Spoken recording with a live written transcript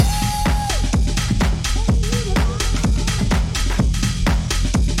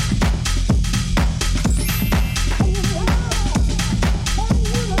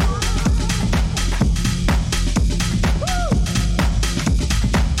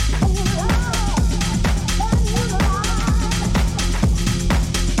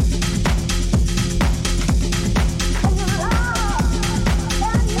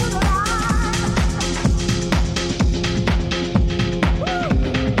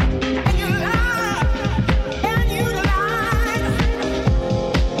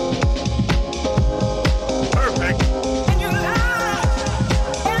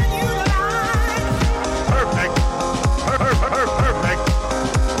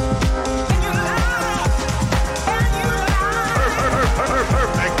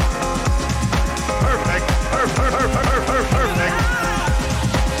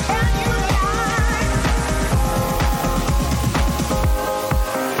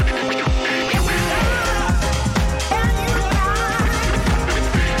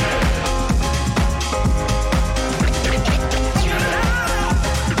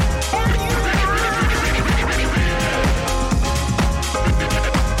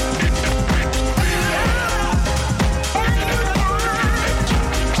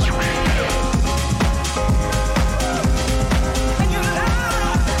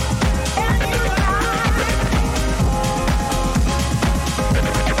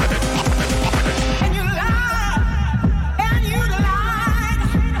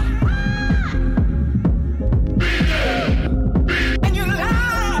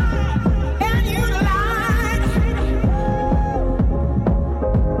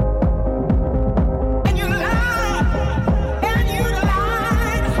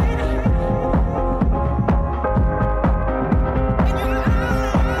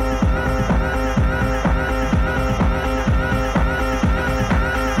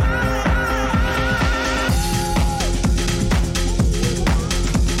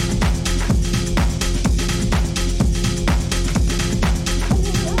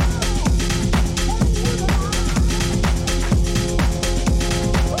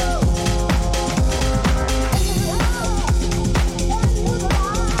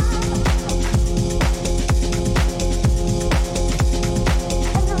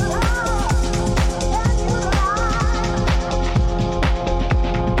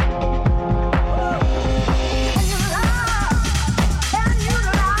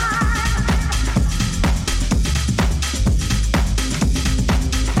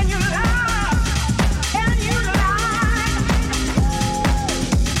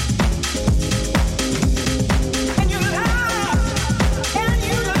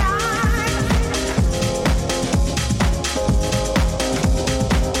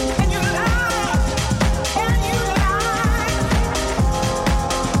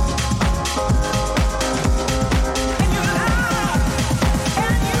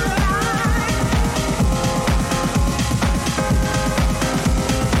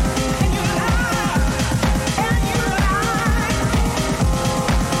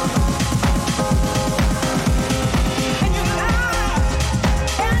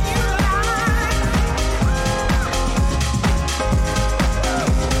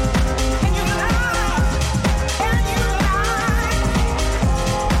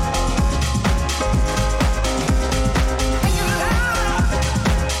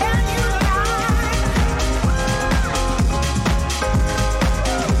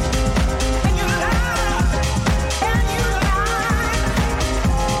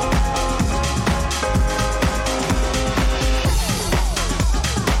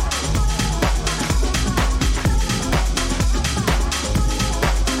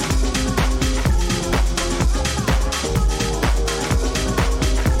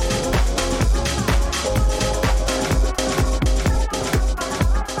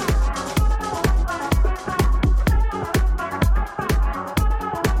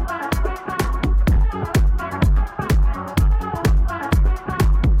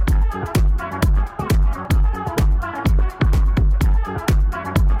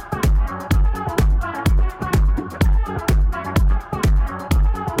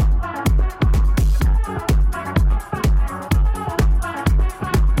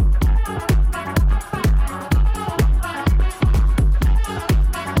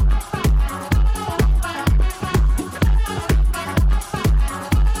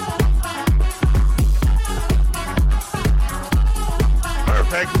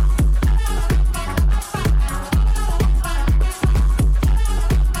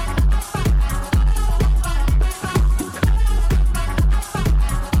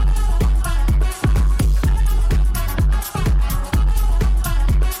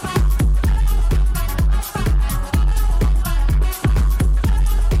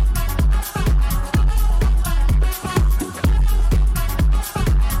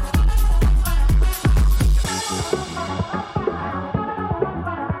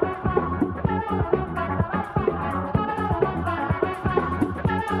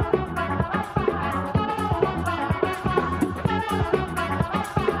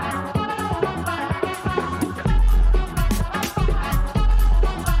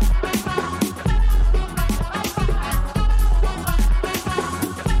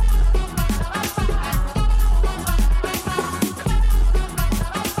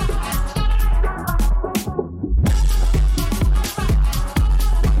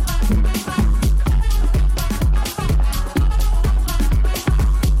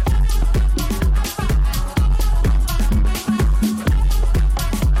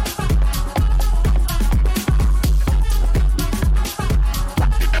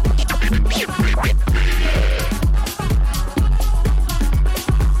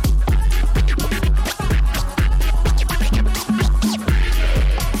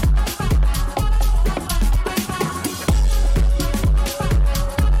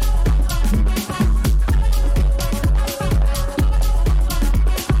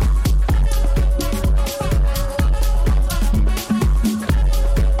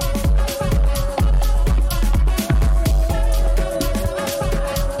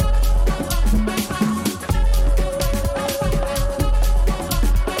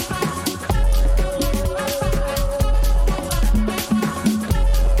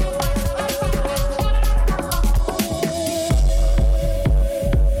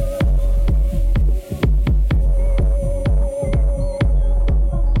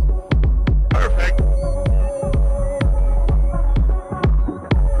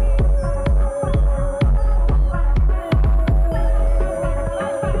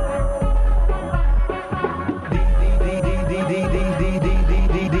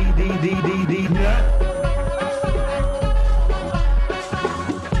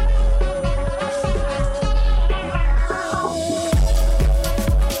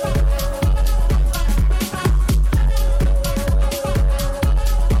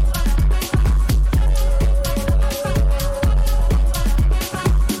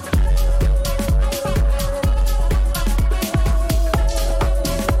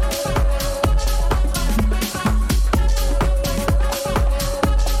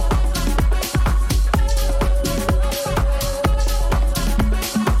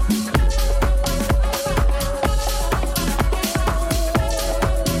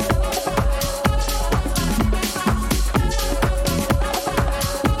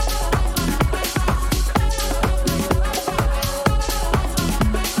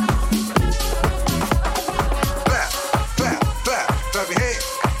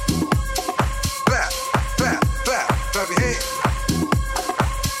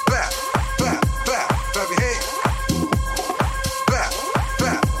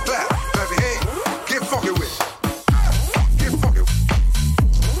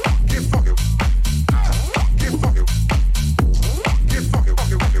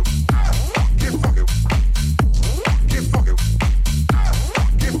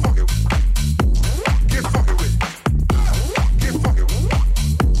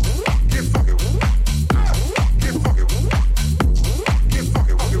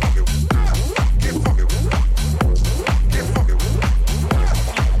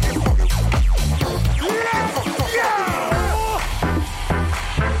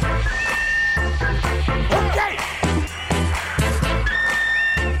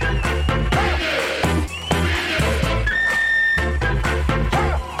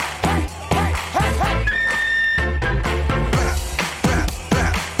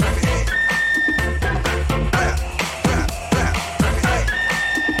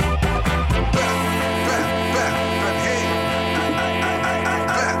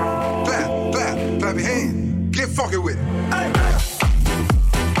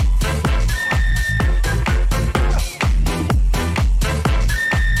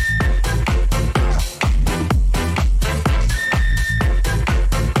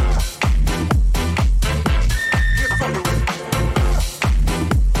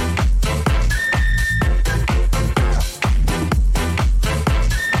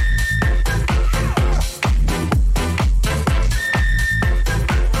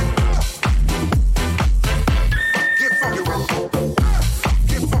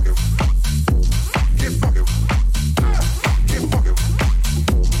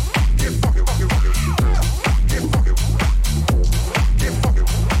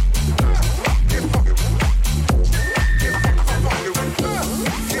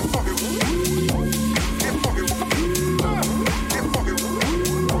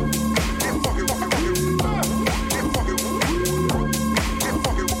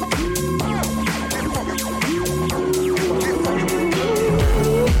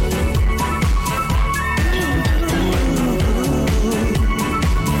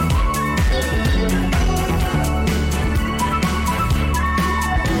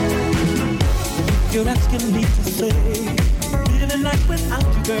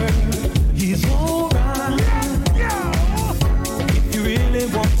He's alright. If you really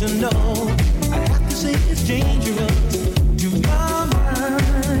want to know, I have to say it's dangerous to my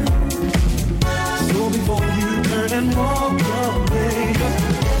mind. So before you turn and walk away, just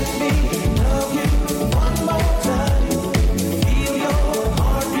let me love you one more time. Feel your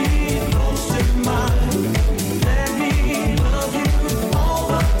heartbeat close to mine. Let me love you all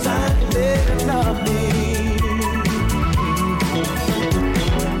the time. Let it love me.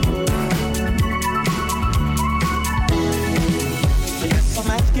 Yes, I'm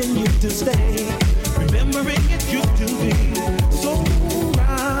asking you to stay. Remembering it used to be so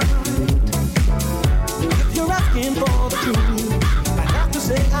right. If you're asking for the truth, I have to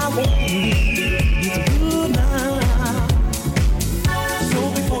say I won't leave. It's good now. So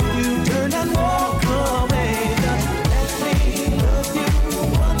before you turn and walk away, just let me love you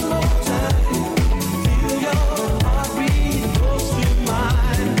one more time. Feel your heartbeat close to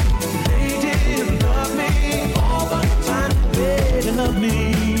mine. Lady, love me all the time. Lady, love me.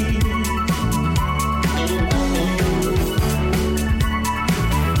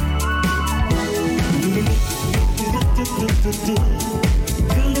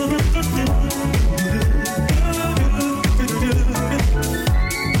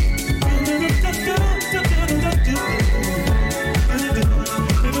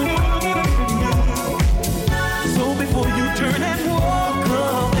 So before you turn and walk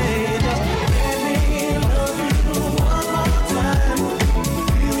away, just let me love you one more time.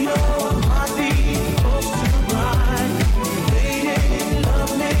 Feel your heartbeat close to mine. Lady,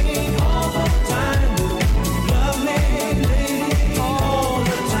 love me all the time. Love me, lady, all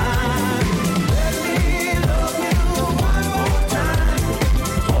the time. Let me love you one more time.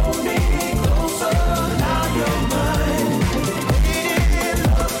 Hold me closer, now you're mine. Lady,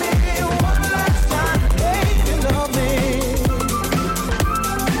 love me one last time. Lady, love me.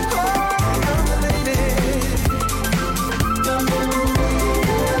 Oh, lady.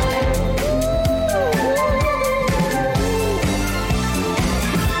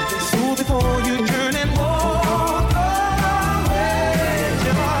 So before you turn and walk away,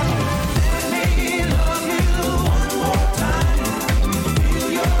 just let me love you one more time. Feel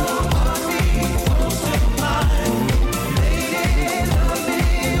your heartbeat close to mine. Lady, love me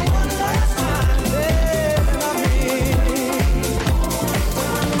one last time. Lady, love me.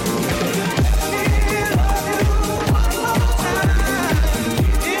 Let me love you one more time.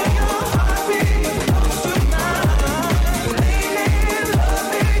 Feel your heartbeat close to mine. Lady, love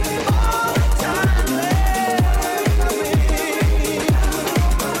me all the time. Lady, love me.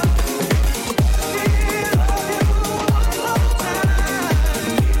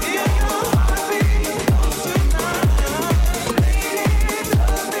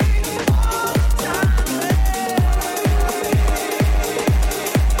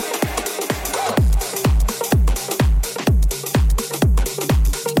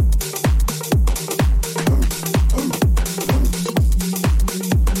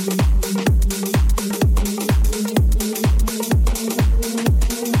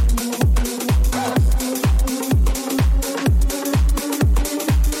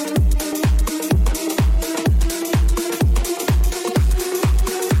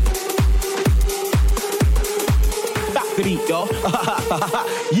 Back to beat, yo.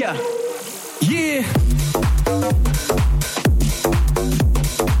 Yeah. Yeah.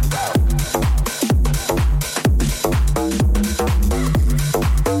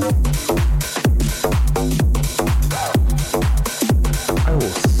 I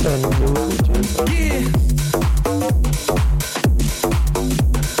will send you to Jason. Yeah.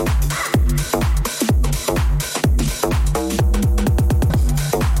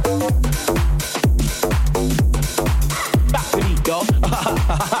 Back to beat, yo.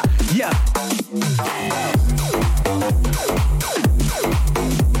 Yeah.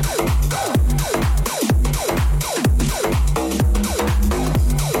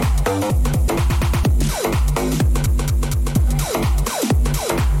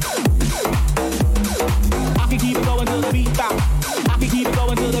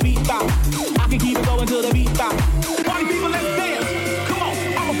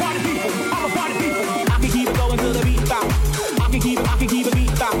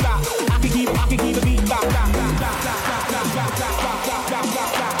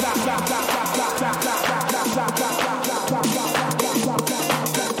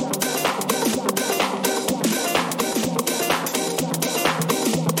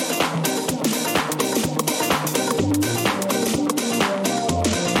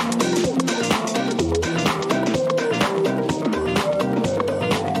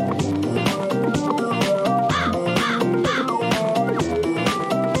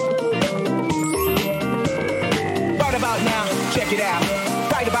 check it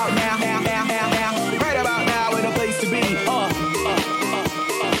out. Right about now, right about now, in a place to be.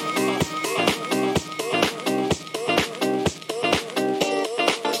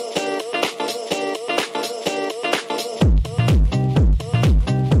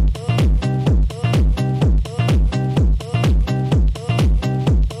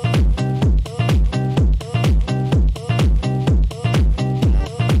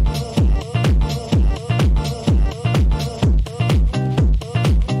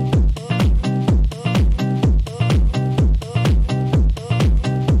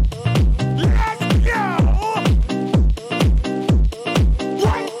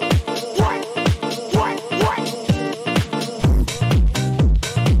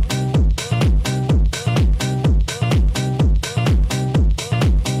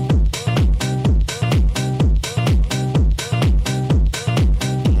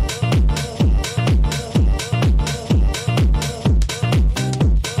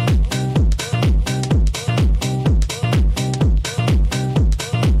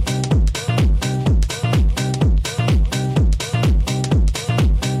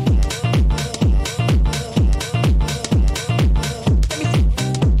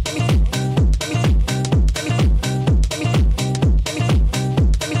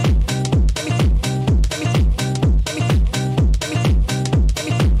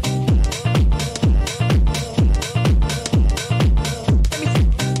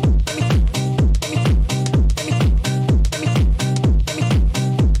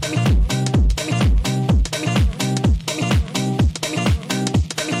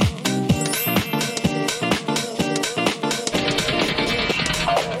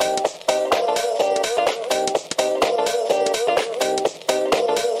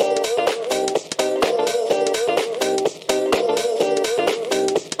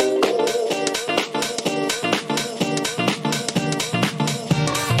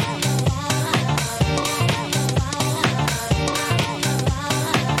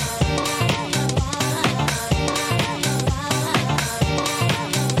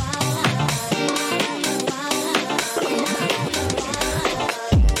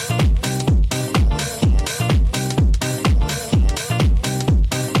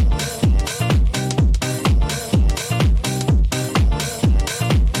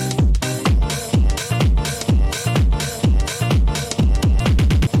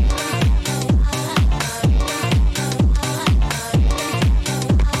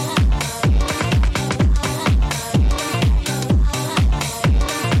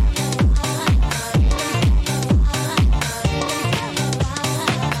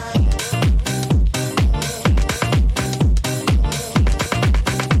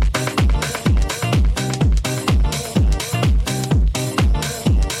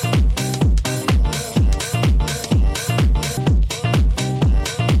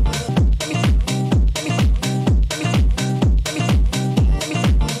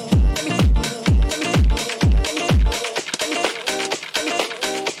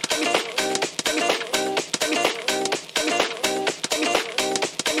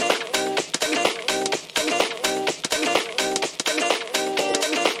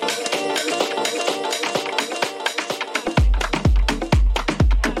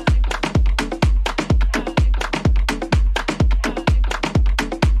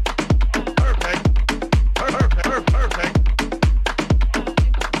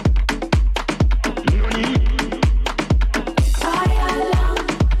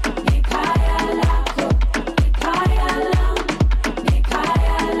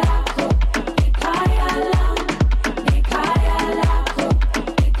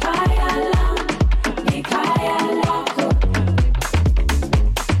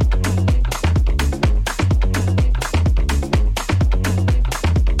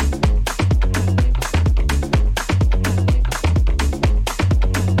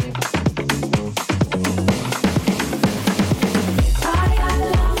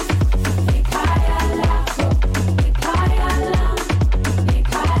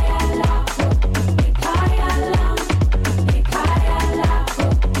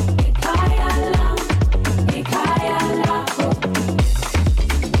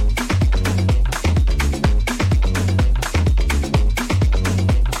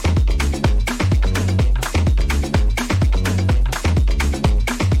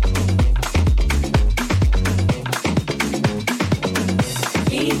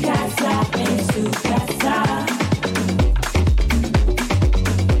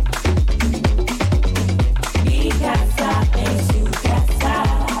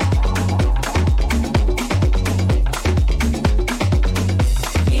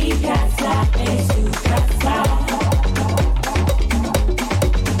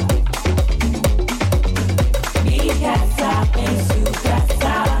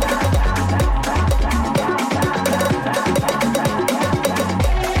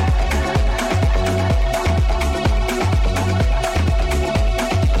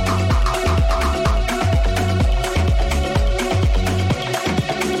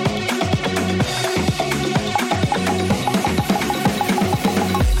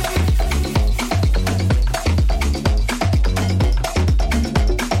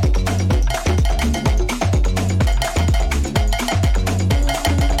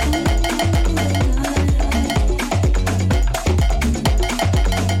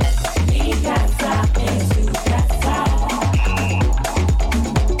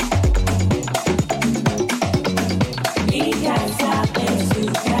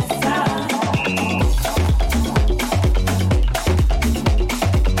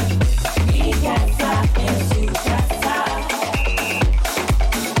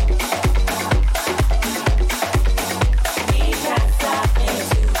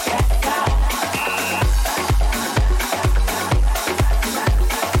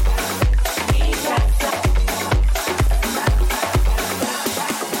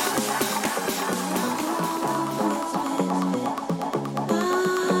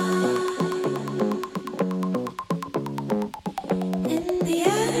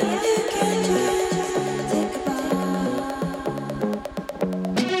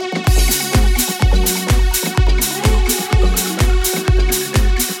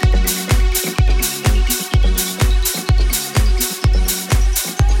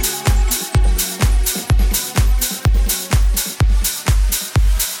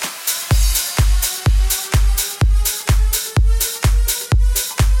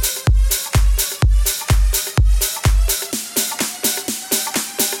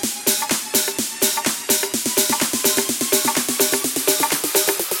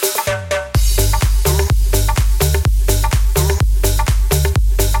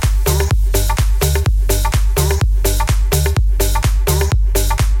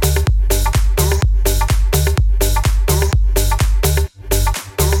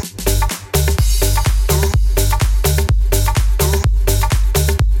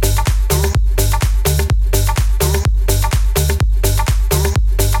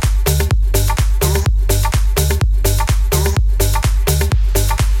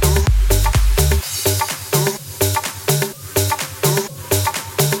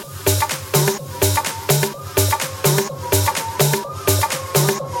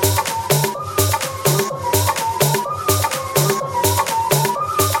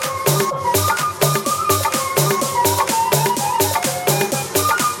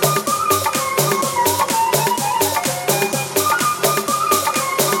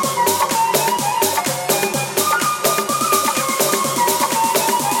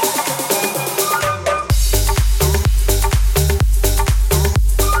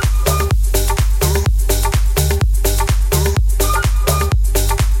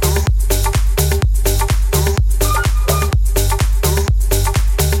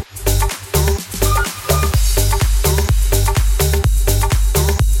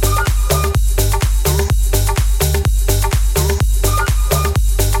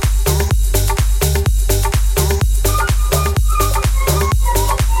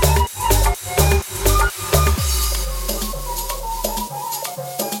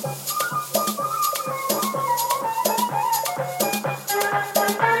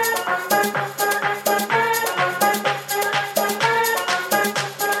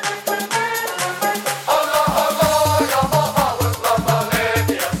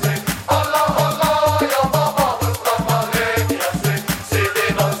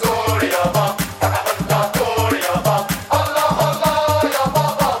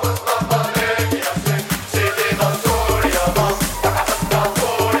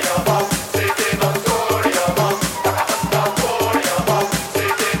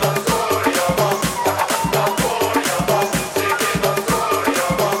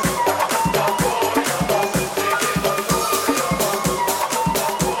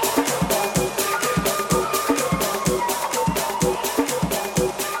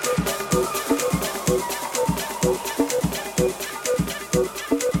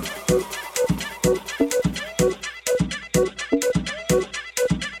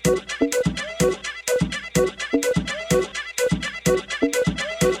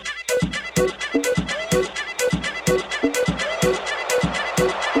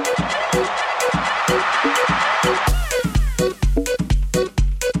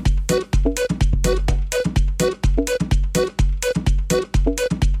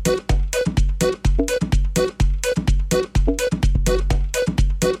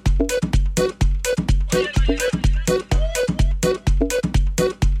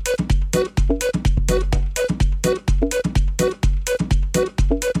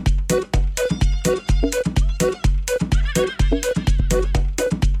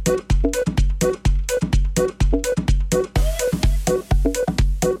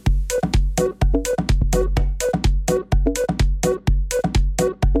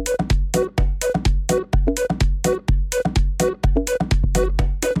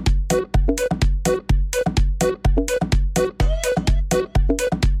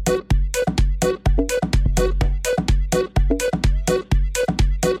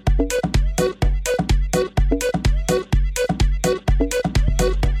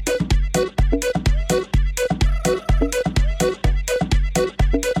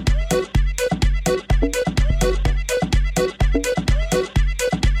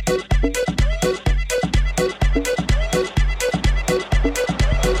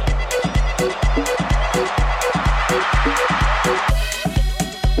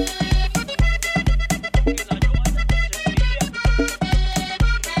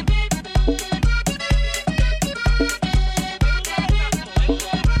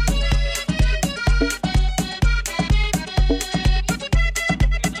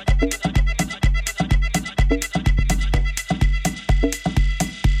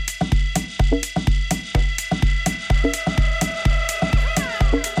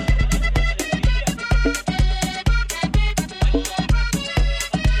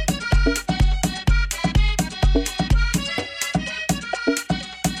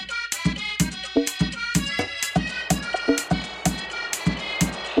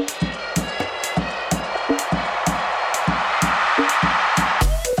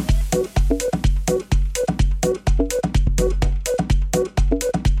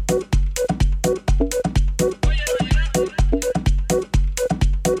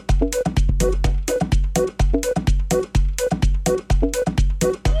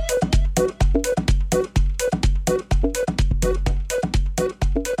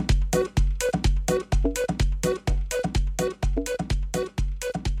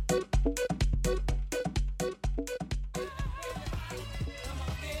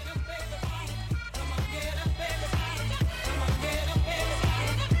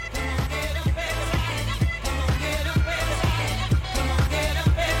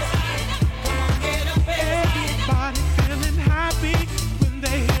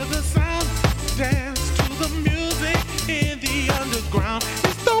 down.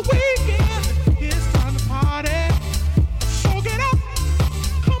 It's the weekend, it's time to party. So get up,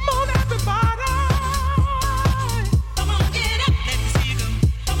 come on everybody. Come on, get up, let me see you.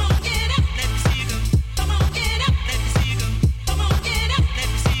 Come on, get up, let me see you. Come on, get up, let me see you. Come on, get up, let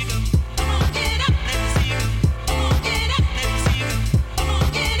me see you. Come on, get up, let me see you. Come on, get up, let me see you. Come on,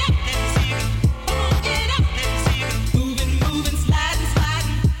 get up, let me see you. Come on, get up, let me see you. Moving, moving, sliding,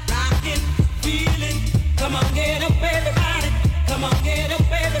 sliding, rocking, feeling. Come on, get up, everybody. Come on, get up.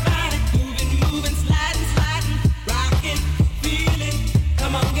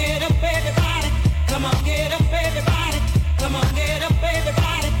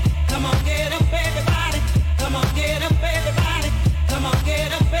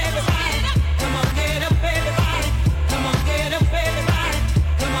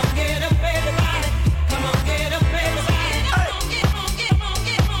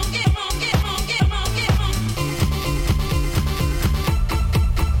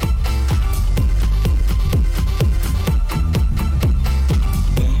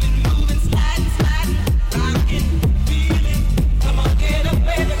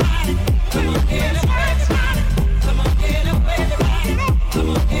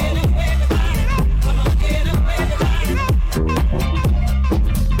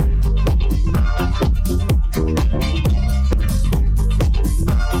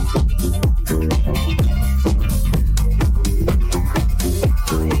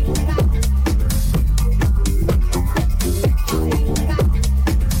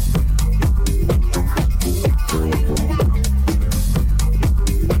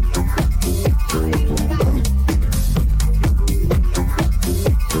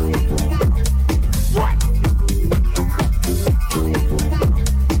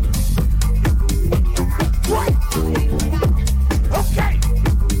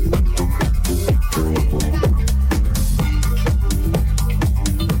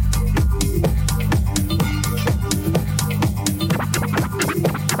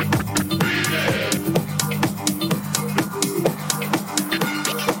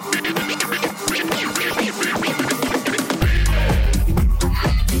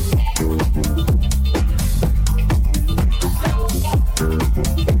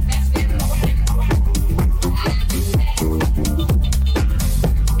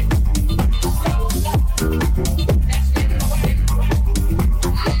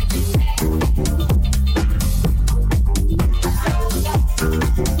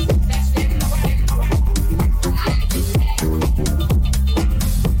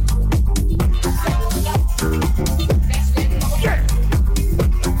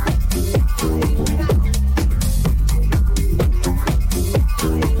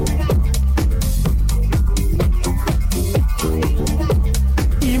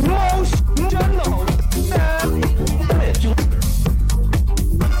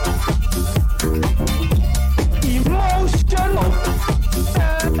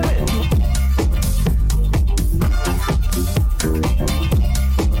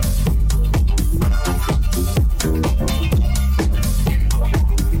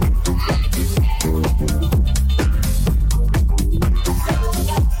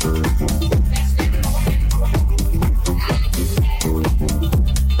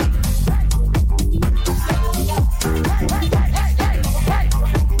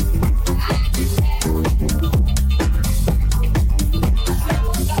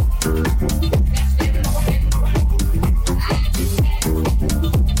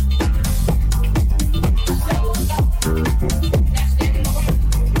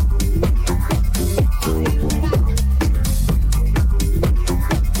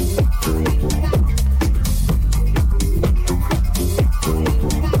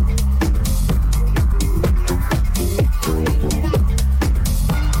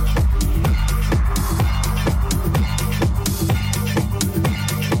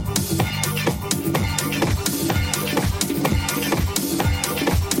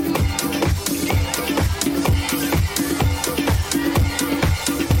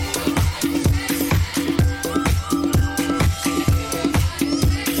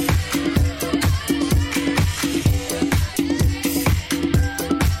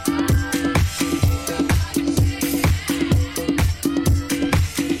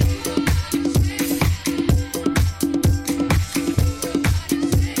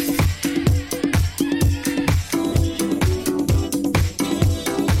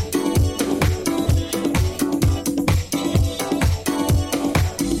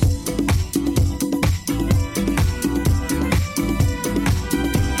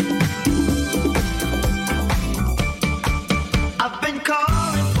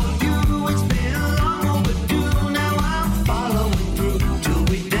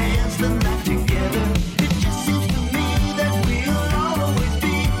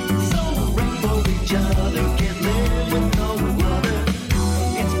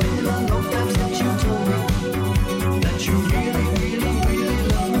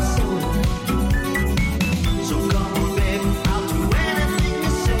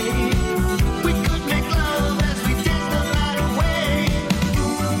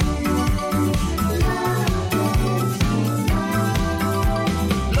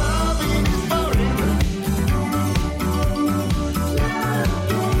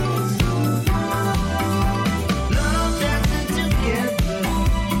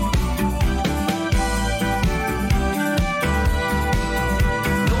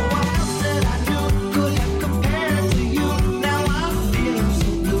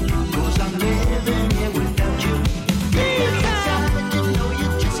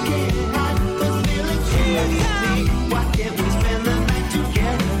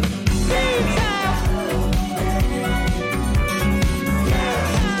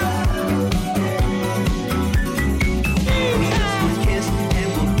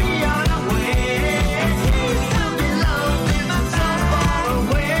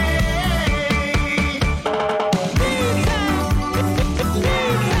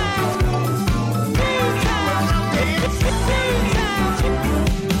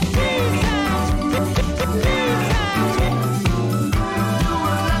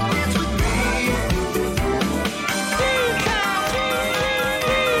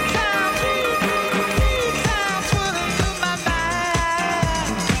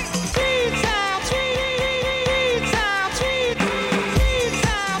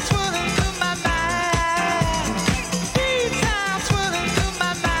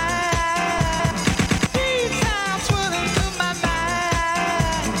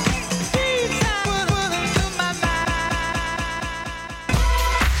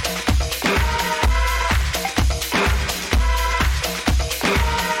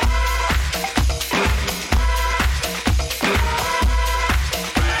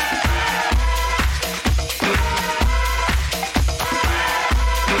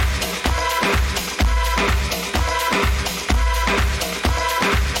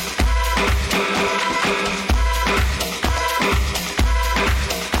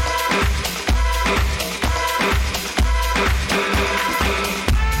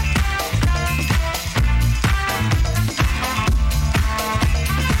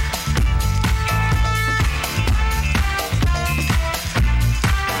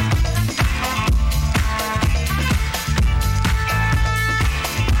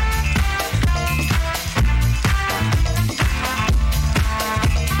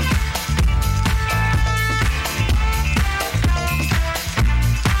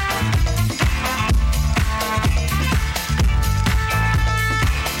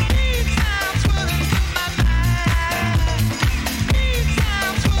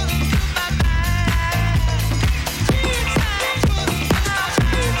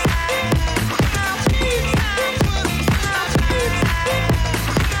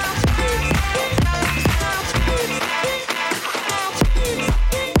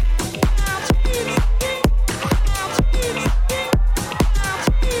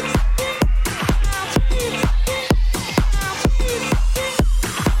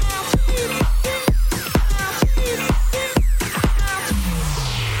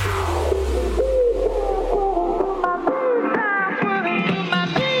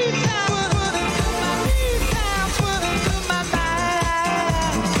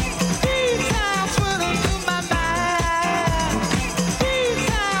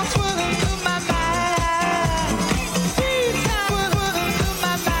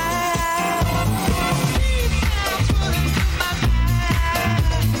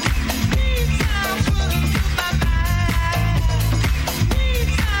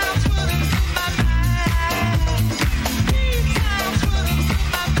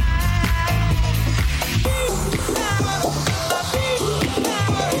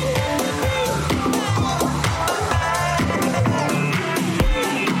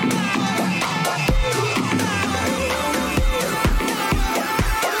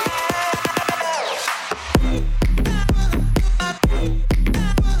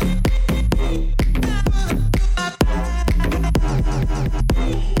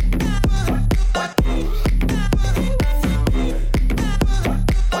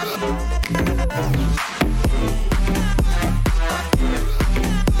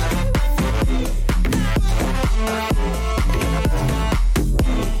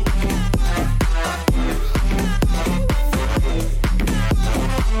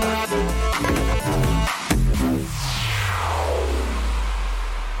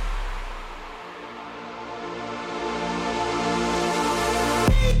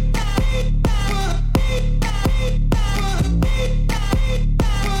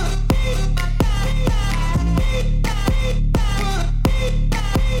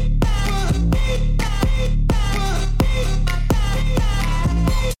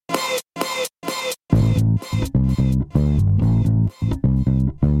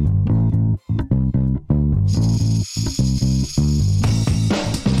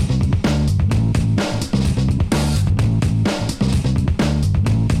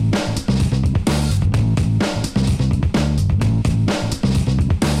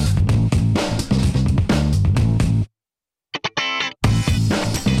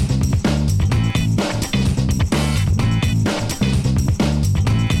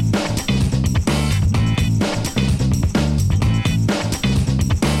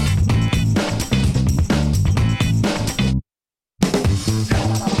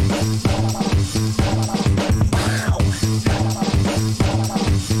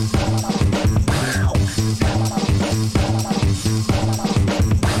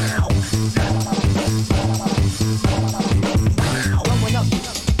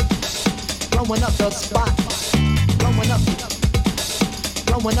 blowing up the spot,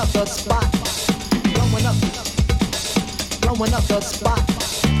 blowing up the spot, blowing up the spot,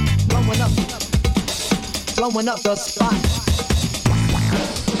 blowing up the spot.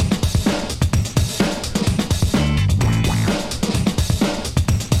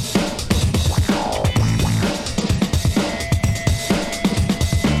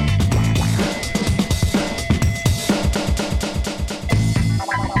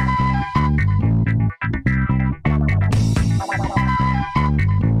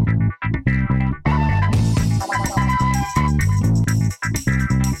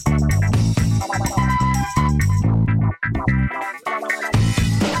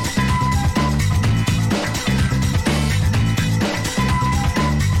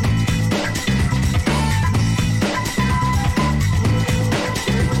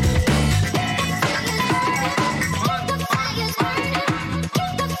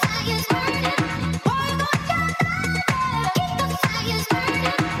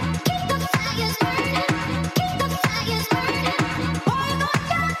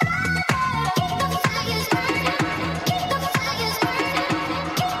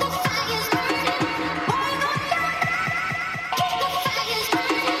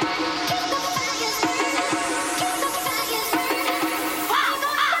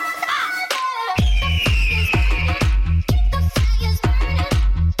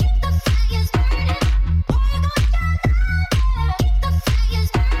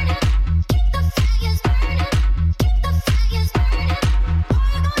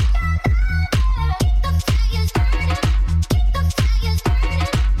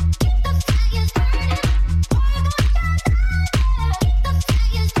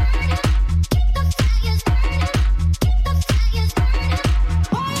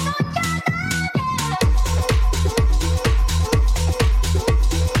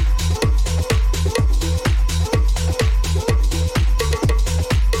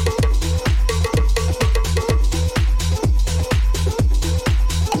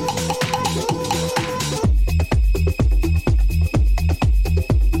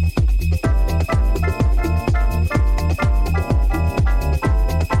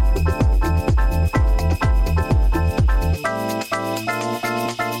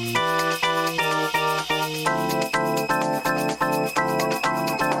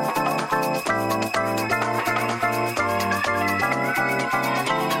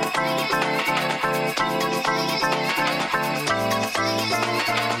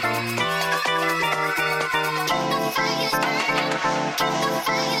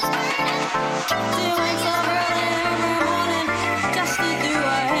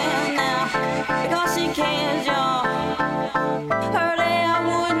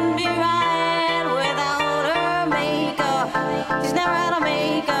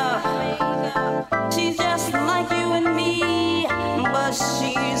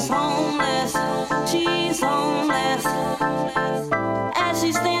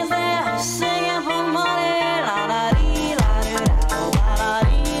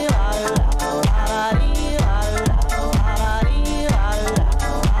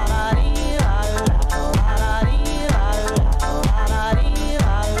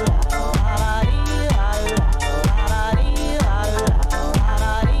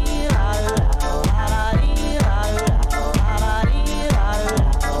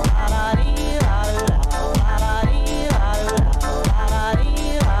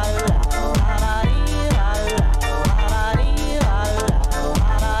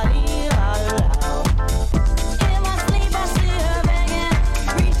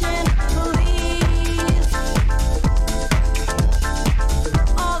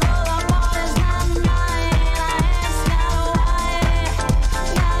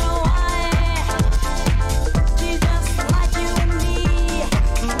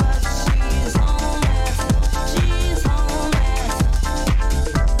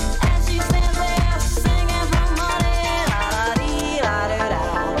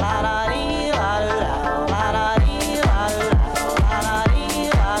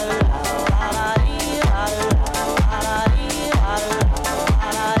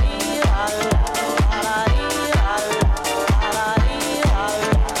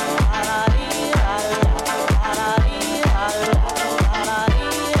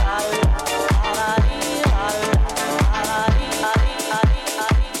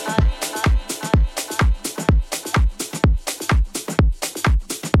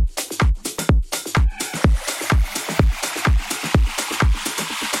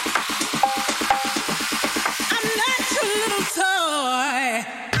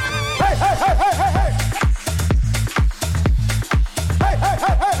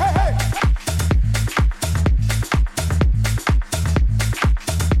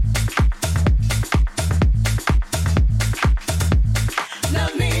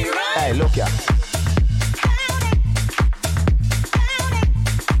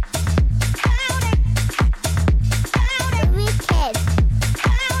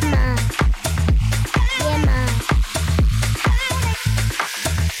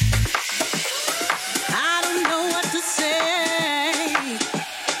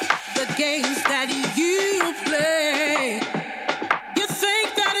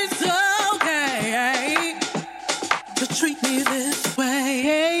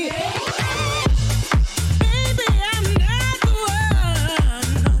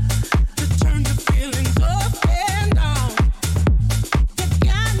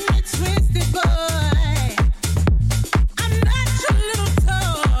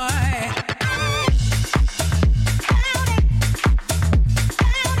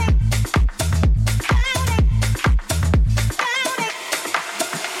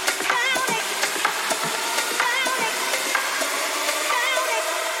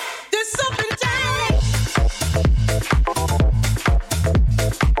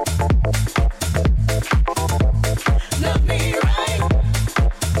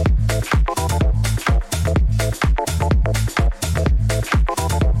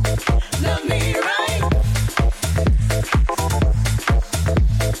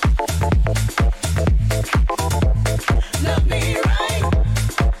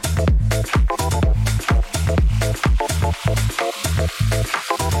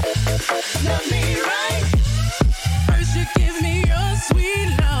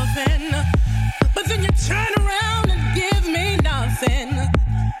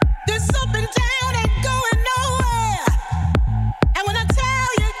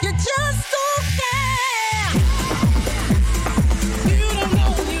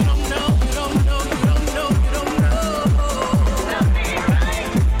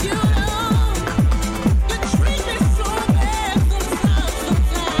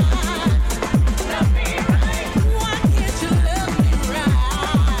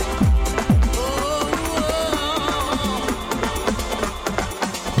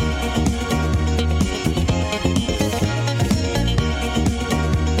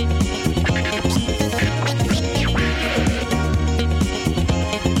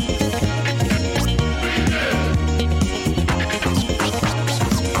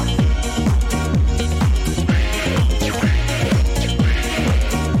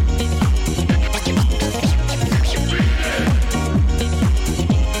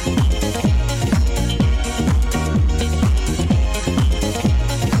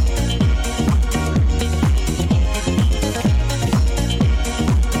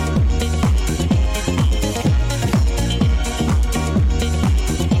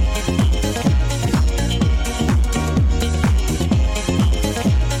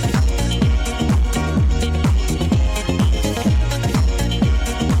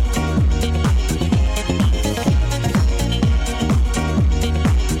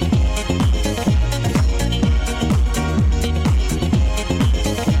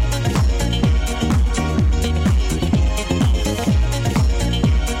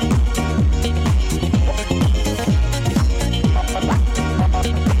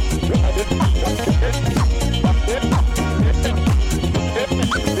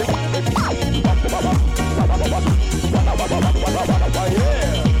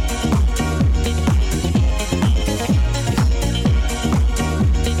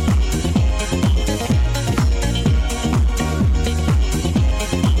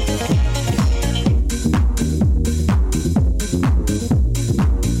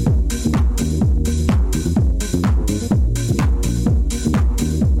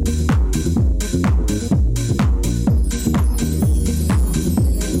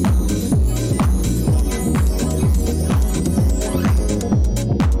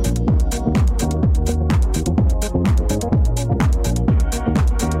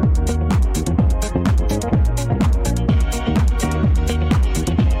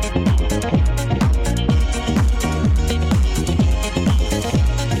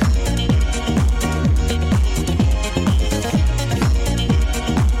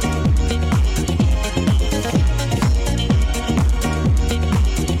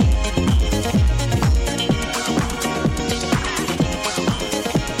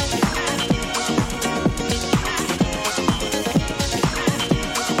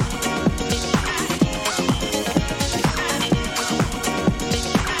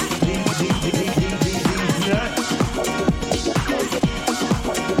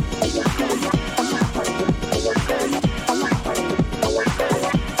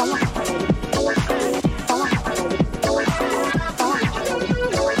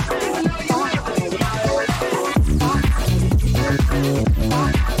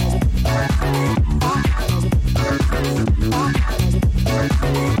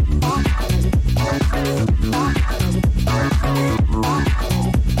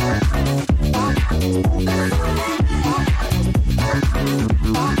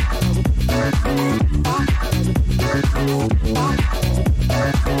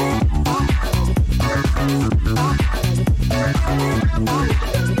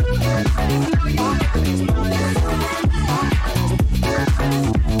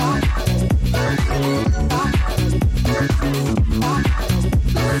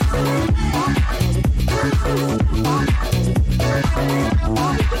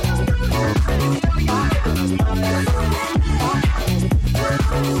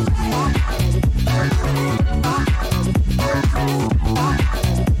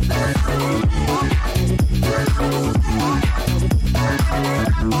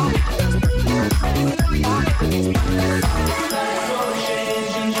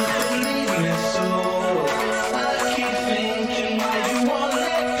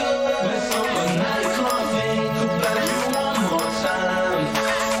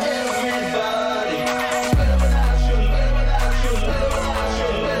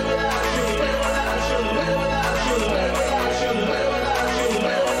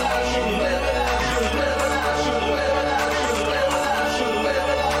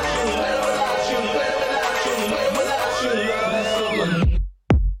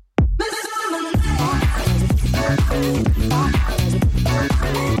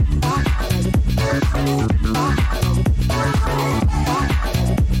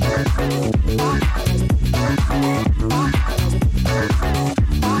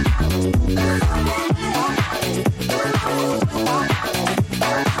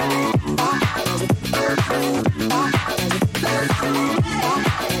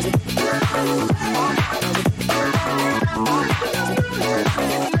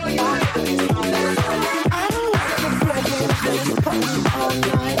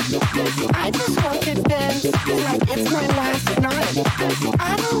 night. I just want to dance like it's my last night.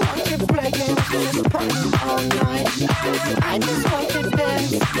 I don't want to play games, just party all night. I just want to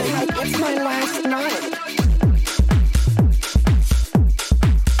dance like it's my last night.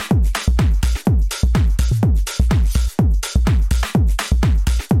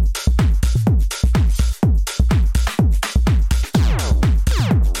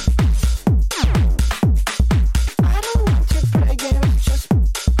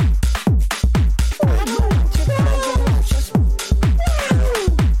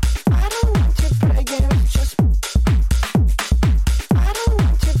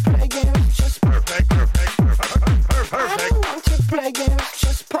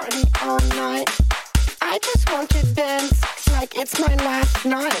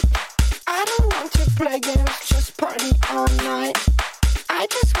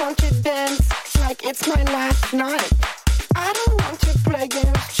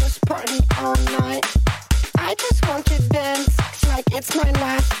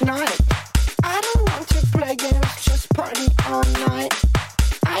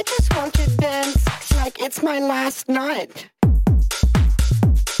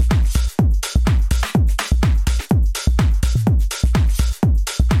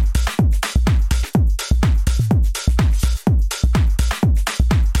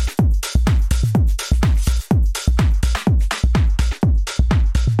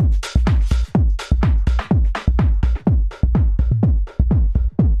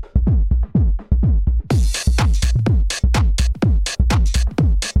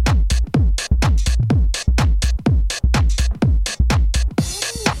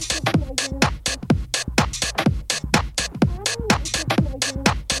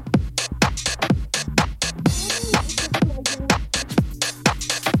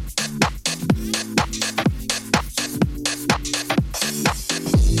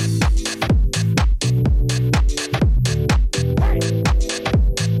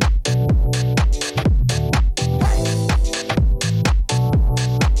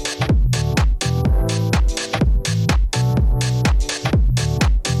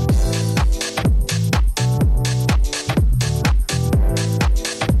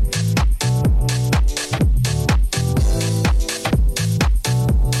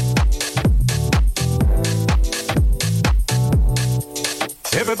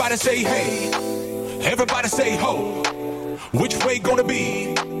 Everybody say hey, everybody say ho. Which way gonna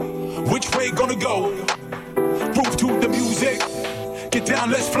be? Which way gonna go? Groove to the music, get down,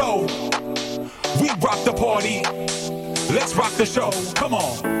 let's flow. We rock the party, let's rock the show. Come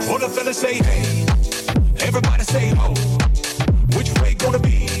on, all the fellas say hey, everybody say ho. Which way gonna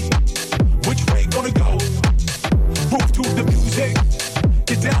be? Which way gonna go? Groove to the music,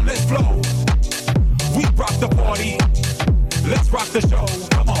 get down, let's flow. We rock the party, let's rock the show.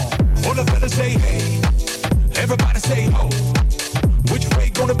 Come on, all the fellas say hey, everybody say ho. Which way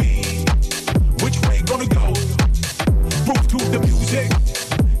gonna be? Which way gonna go? Groove to the music,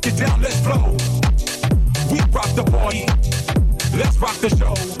 get down, let's flow. We rock the party, let's rock the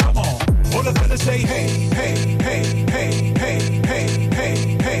show. Come on, all the fellas say hey, hey, hey, hey, hey, hey,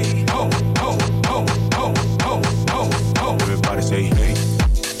 hey, hey, ho, ho, ho, ho, ho, ho, ho. Everybody say hey,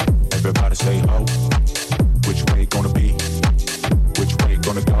 everybody say ho. Which way gonna be? Which way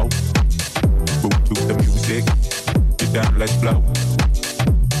gonna go? Groove to the music, get down, let's flow.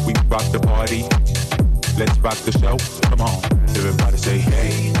 We rock the party, let's rock the show. Come on, everybody say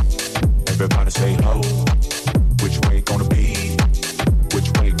hey, everybody say ho. Which way gonna be? Which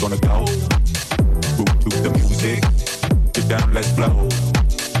way gonna go? Groove to the music, get down, let's flow.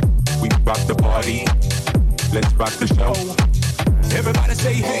 We rock the party, let's rock the show. Everybody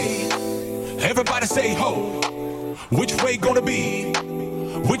say hey, everybody say ho. Which way gonna be?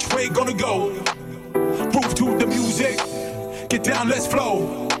 Which way gonna go? Groove to the music, get down, let's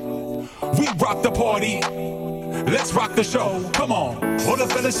flow. We rock the party, let's rock the show. Come on, all the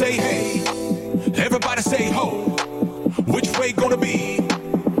fellas say hey, everybody say ho. Which way gonna be?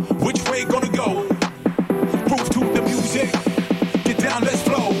 Which way gonna go? Groove to the music, get down, let's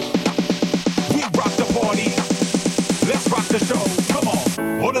flow. We rock the party, let's rock the show. Come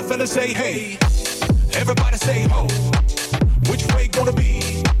on, all the fellas say hey, everybody say ho. Which way gonna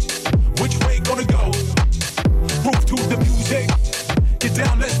be? Which way gonna go? Groove to the music, get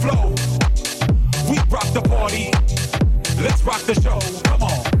down, let's flow. We rock the party, let's rock the show. Come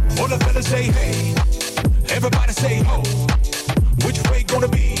on, all the fellas say hey, everybody say ho. Which way gonna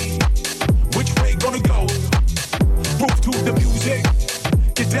be? Which way gonna go? Groove to the music,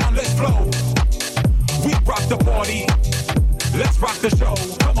 get down, let's flow. We rock the party, let's rock the show.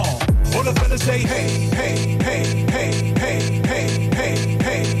 Come on, all the fellas say hey, hey, hey, hey, hey, hey, hey,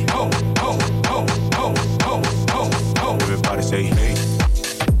 hey.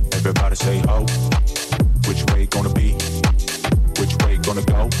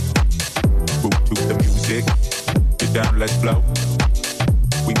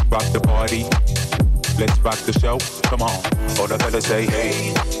 rock the party. Let's rock the show. Come on. All the fellas say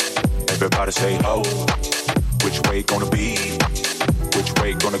hey. Everybody say ho. Which way gonna be? Which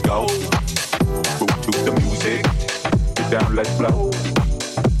way gonna go? Move to the music. Get down, let's flow.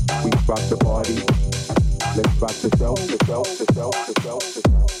 We rock the party. Let's rock the show. The show. The show. The show. The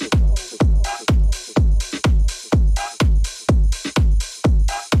show.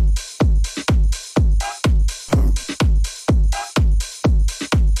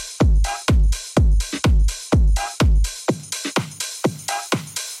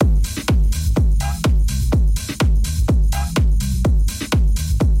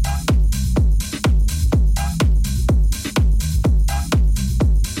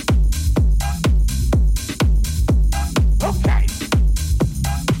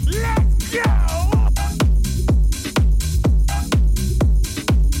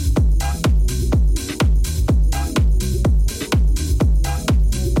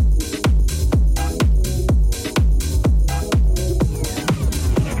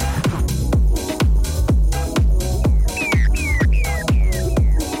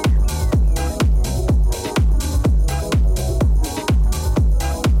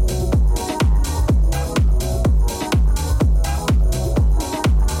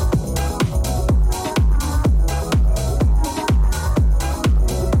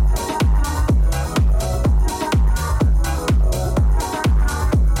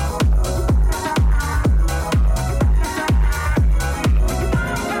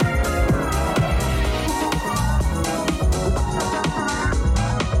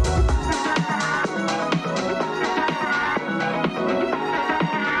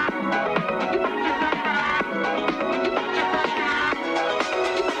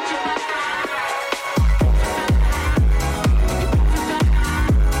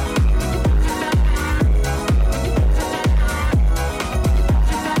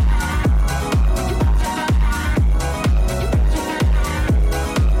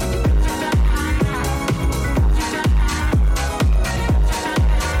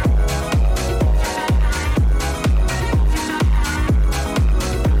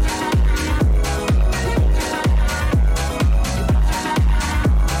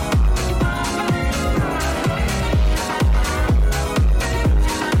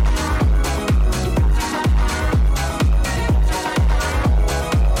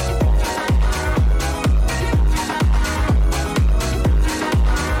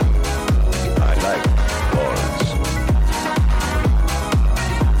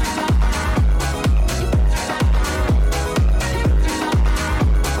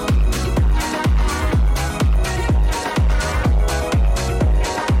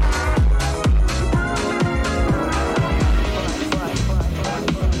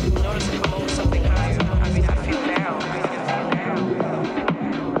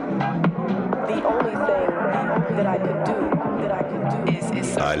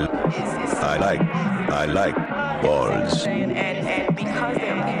 I like balls. And because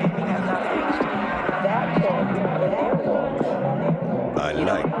they're people who have not reached that point in their walk. I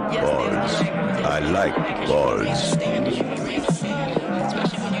like balls. I like balls. Especially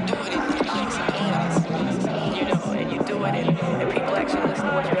when you do it in and you do it and people actually listen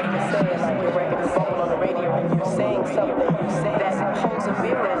to what you're even saying, like your record is bumping on the radio and you're saying something that holds a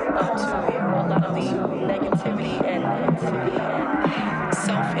mirror up to a lot of the negativity and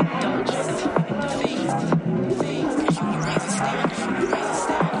self-indulgence things, because you raise the standard,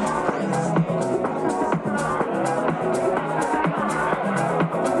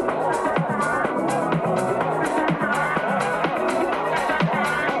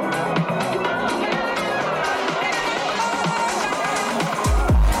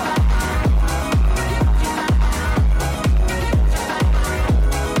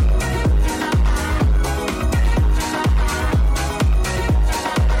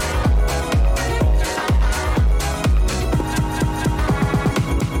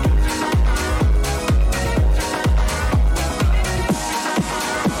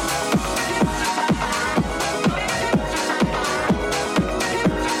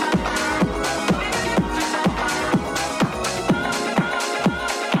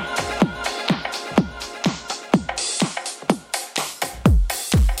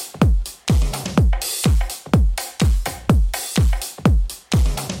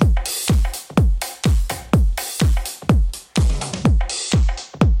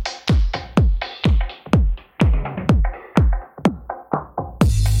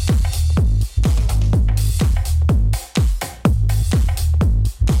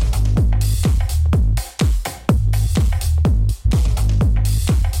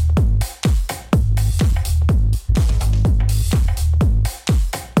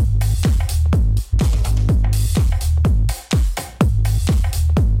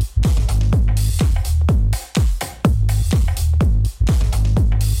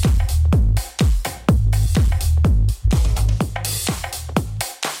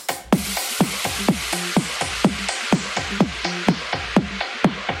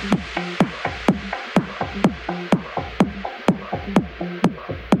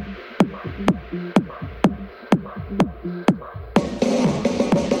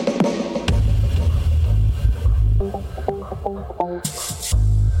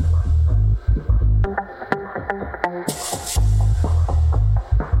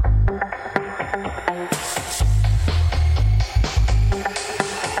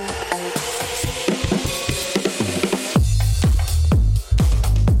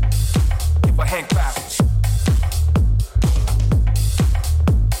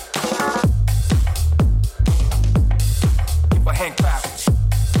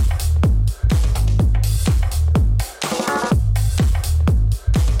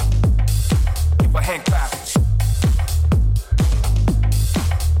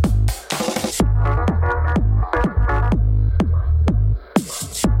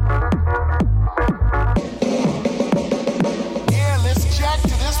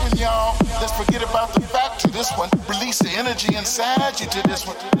 one. Release the energy inside you to this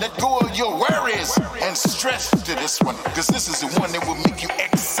one. Let go of your worries and stress to this one. Cause this is the one that will make you